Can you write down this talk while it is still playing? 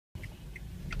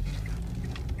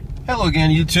Hello again,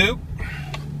 YouTube,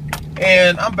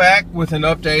 and I'm back with an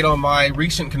update on my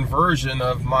recent conversion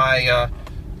of my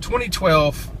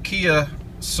 2012 Kia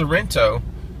Sorento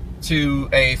to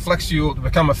a flex fuel, to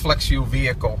become a flex fuel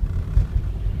vehicle,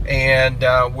 and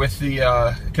with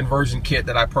the conversion kit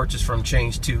that I purchased from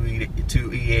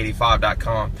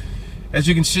change2e85.com. As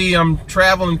you can see, I'm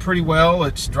traveling pretty well.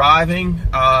 It's driving.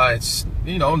 It's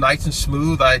nice and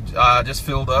smooth. I just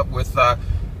filled up with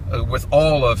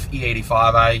all of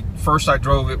E85. First I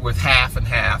drove it with half and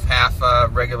half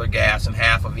regular gas and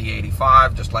half of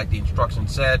E85, just like the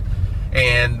instructions said.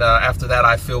 And after that,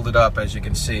 I filled it up, as you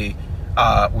can see,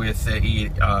 with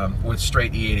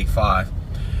straight E85.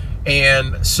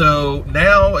 And so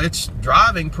now it's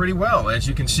driving pretty well. As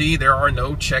you can see, there are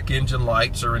no check engine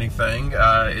lights or anything.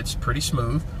 It's pretty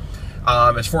smooth.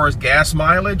 As far as gas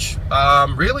mileage,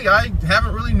 really, I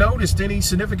haven't really noticed any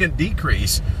significant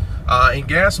decrease in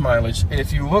gas mileage.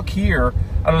 If you look here,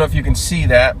 I don't know if you can see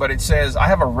that, but it says I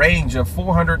have a range of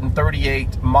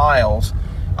 438 miles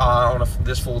on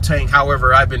this full tank.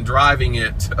 However, I've been driving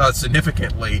it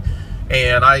significantly,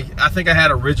 and I think I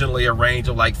had originally a range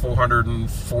of like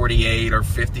 448 or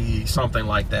 50, something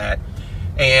like that.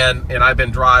 And I've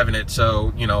been driving it,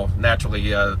 so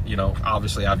naturally,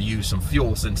 obviously I've used some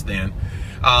fuel since then.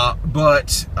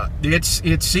 But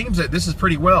it seems that this is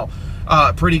pretty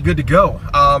good to go.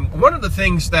 One of the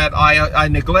things that I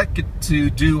neglected to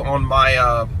do on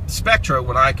my Spectra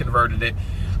when I converted it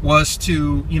was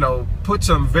to put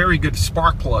some very good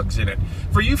spark plugs in it.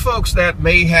 For you folks that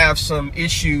may have some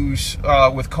issues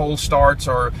with cold starts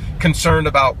or concerned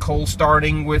about cold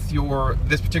starting with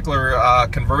this particular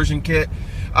conversion kit,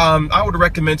 I would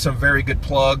recommend some very good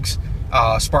plugs,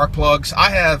 spark plugs.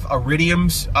 I have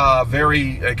iridiums,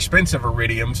 very expensive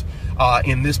iridiums,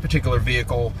 in this particular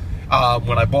vehicle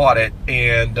when I bought it,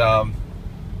 and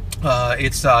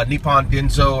it's Nippon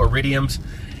Denso iridiums,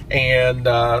 and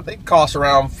they cost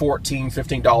around $14,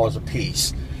 $15 a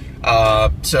piece.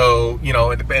 So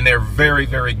and they're very,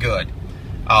 very good,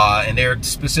 and they're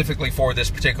specifically for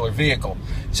this particular vehicle.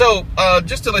 So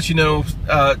just to let you know,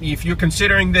 if you're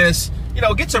considering this,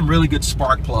 get some really good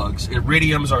spark plugs.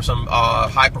 Iridiums or some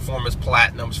high performance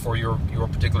platinums for your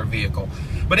particular vehicle.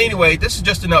 But anyway, this is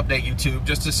just an update, YouTube,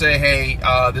 just to say, hey,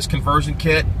 this conversion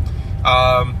kit,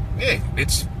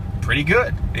 it's pretty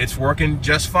good. It's working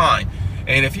just fine.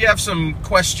 And if you have some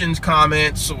questions,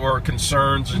 comments, or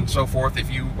concerns and so forth, if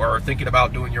you are thinking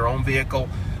about doing your own vehicle,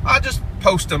 just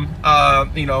post them,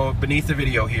 beneath the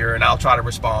video here, and I'll try to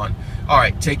respond. All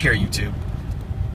right, take care, YouTube.